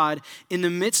of God in the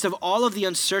midst of all of the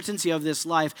uncertainty of this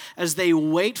life as they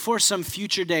wait for some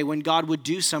future day when God would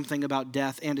do something about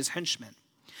death and his henchmen.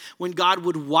 When God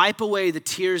would wipe away the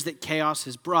tears that chaos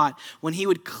has brought, when he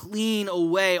would clean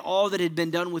away all that had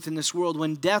been done within this world,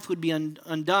 when death would be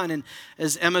undone, and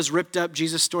as Emma's Ripped Up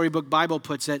Jesus Storybook Bible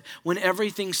puts it, when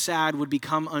everything sad would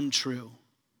become untrue.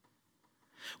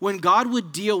 When God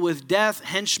would deal with death,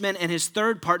 henchmen, and his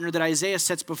third partner that Isaiah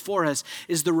sets before us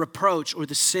is the reproach or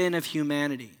the sin of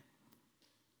humanity.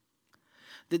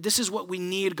 That this is what we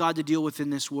need God to deal with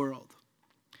in this world.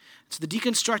 So the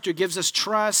deconstructor gives us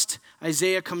trust.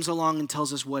 Isaiah comes along and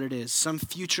tells us what it is, some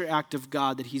future act of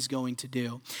God that he's going to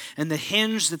do. And the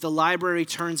hinge that the library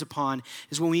turns upon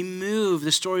is when we move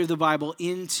the story of the Bible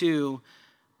into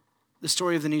the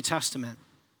story of the New Testament.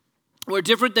 We're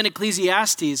different than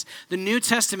Ecclesiastes. The New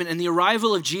Testament and the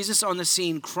arrival of Jesus on the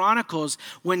scene chronicles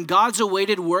when God's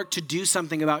awaited work to do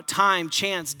something about time,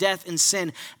 chance, death, and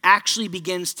sin actually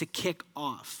begins to kick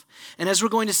off. And as we're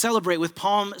going to celebrate with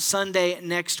Palm Sunday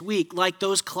next week, like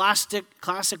those classic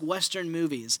Western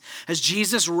movies, as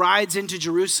Jesus rides into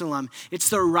Jerusalem, it's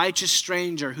the righteous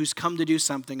stranger who's come to do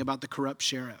something about the corrupt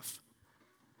sheriff.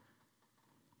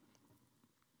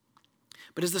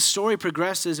 But as the story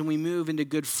progresses and we move into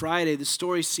Good Friday, the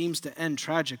story seems to end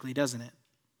tragically, doesn't it?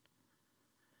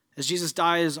 As Jesus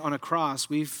dies on a cross,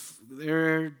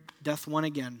 death won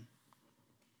again.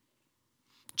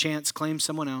 Chance claimed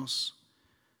someone else.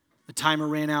 The timer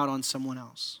ran out on someone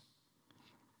else.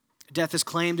 Death has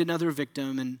claimed another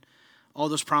victim, and all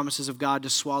those promises of God to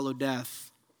swallow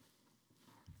death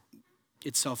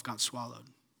itself got swallowed.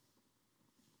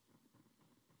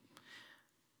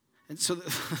 And so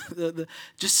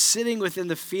just sitting within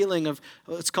the feeling of,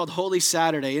 it's called Holy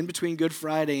Saturday, in between Good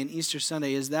Friday and Easter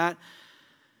Sunday, is that,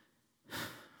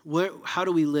 how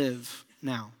do we live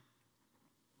now?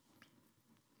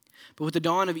 But with the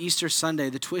dawn of Easter Sunday,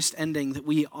 the twist ending that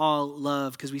we all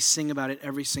love because we sing about it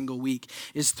every single week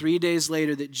is 3 days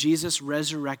later that Jesus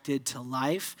resurrected to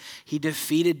life. He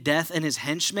defeated death and his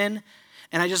henchmen.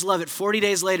 And I just love it. 40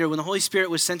 days later, when the Holy Spirit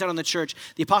was sent out on the church,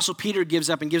 the Apostle Peter gives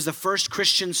up and gives the first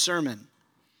Christian sermon. And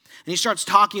he starts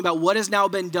talking about what has now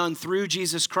been done through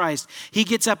Jesus Christ. He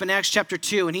gets up in Acts chapter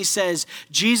 2 and he says,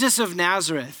 Jesus of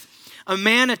Nazareth, a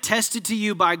man attested to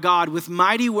you by God with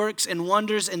mighty works and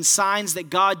wonders and signs that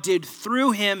God did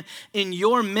through him in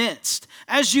your midst.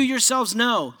 As you yourselves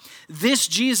know, this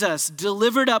Jesus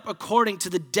delivered up according to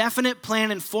the definite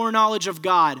plan and foreknowledge of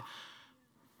God,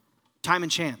 time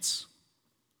and chance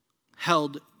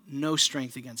held no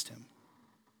strength against him.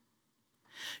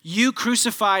 You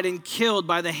crucified and killed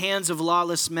by the hands of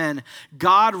lawless men.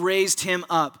 God raised him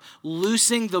up,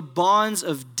 loosing the bonds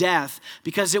of death,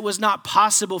 because it was not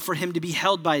possible for him to be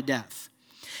held by death.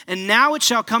 And now it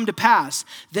shall come to pass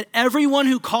that everyone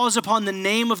who calls upon the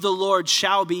name of the Lord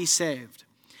shall be saved.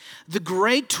 The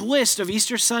great twist of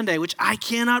Easter Sunday, which I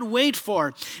cannot wait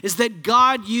for, is that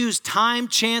God used time,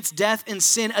 chance, death, and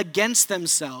sin against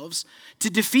themselves to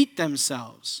defeat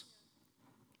themselves.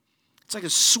 It's like a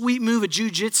sweet move of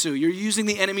jujitsu. You're using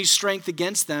the enemy's strength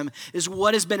against them is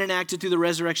what has been enacted through the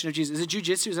resurrection of Jesus. Is it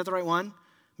jujitsu? Is that the right one?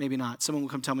 Maybe not. Someone will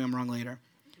come tell me I'm wrong later.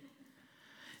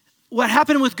 what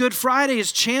happened with Good Friday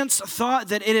is chance thought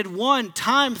that it had won.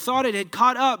 Time thought it had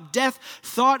caught up. Death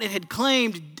thought it had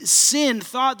claimed. Sin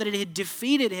thought that it had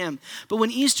defeated him. But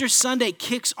when Easter Sunday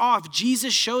kicks off,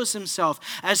 Jesus shows himself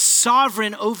as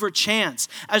sovereign over chance,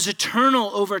 as eternal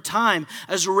over time,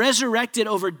 as resurrected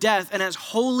over death, and as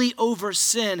holy over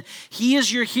sin. He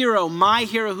is your hero, my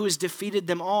hero, who has defeated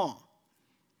them all.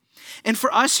 And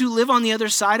for us who live on the other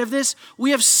side of this,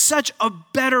 we have such a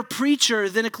better preacher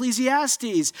than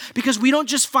Ecclesiastes, because we don't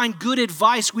just find good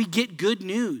advice, we get good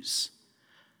news.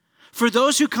 For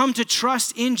those who come to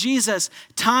trust in Jesus,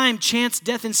 time, chance,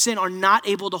 death, and sin are not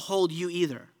able to hold you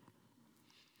either.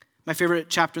 My favorite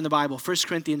chapter in the Bible, 1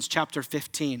 Corinthians chapter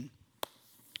 15.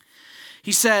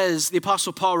 He says, the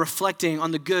Apostle Paul, reflecting on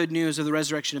the good news of the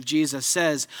resurrection of Jesus,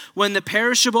 says, when the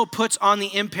perishable puts on the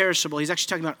imperishable, he's actually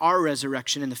talking about our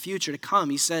resurrection in the future to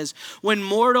come. He says, when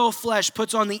mortal flesh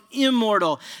puts on the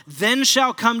immortal, then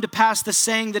shall come to pass the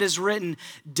saying that is written,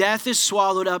 death is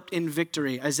swallowed up in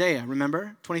victory. Isaiah,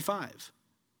 remember? 25.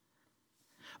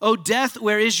 O death,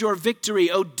 where is your victory?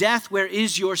 O death, where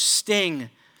is your sting?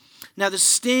 Now the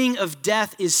sting of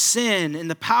death is sin,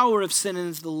 and the power of sin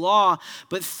is the law.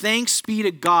 But thanks be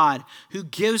to God, who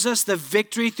gives us the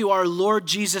victory through our Lord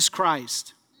Jesus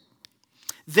Christ.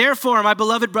 Therefore, my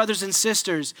beloved brothers and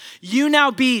sisters, you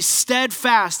now be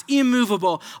steadfast,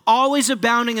 immovable, always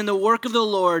abounding in the work of the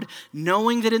Lord,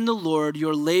 knowing that in the Lord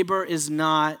your labor is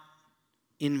not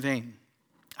in vain.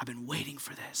 I've been waiting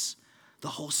for this, the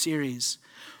whole series.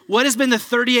 What has been the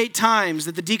 38 times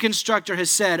that the deconstructor has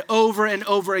said over and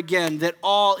over again that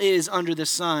all is under the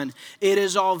sun? It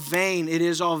is all vain. It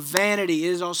is all vanity.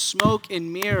 It is all smoke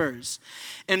and mirrors.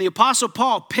 And the Apostle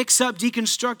Paul picks up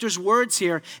deconstructor's words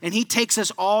here, and he takes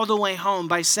us all the way home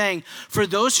by saying, for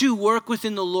those who work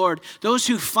within the Lord, those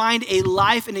who find a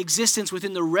life and existence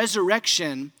within the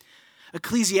resurrection,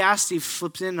 Ecclesiastes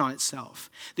flips in on itself,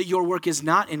 that your work is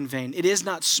not in vain. It is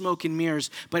not smoke and mirrors,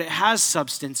 but it has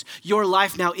substance. Your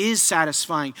life now is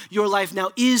satisfying. Your life now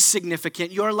is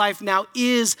significant. Your life now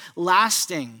is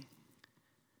lasting.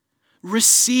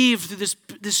 Receive through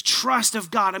this trust of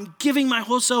God. I'm giving my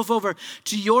whole self over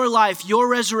to your life, your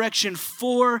resurrection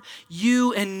for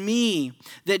you and me,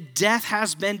 that death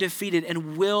has been defeated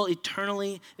and will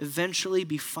eternally, eventually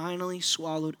be finally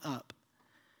swallowed up.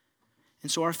 And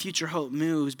so our future hope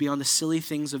moves beyond the silly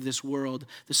things of this world,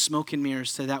 the smoke and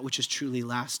mirrors, to that which is truly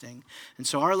lasting. And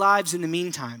so our lives in the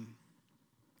meantime,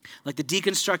 like the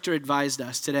deconstructor advised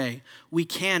us today, we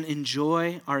can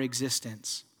enjoy our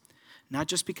existence. Not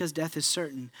just because death is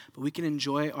certain, but we can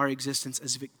enjoy our existence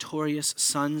as victorious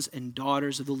sons and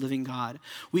daughters of the living God.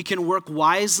 We can work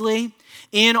wisely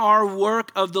in our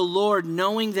work of the Lord,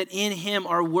 knowing that in him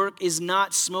our work is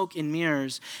not smoke and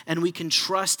mirrors, and we can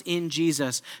trust in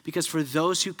Jesus, because for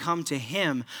those who come to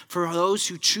him, for those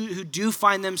who do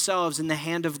find themselves in the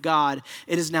hand of God,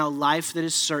 it is now life that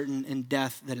is certain and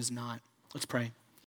death that is not. Let's pray.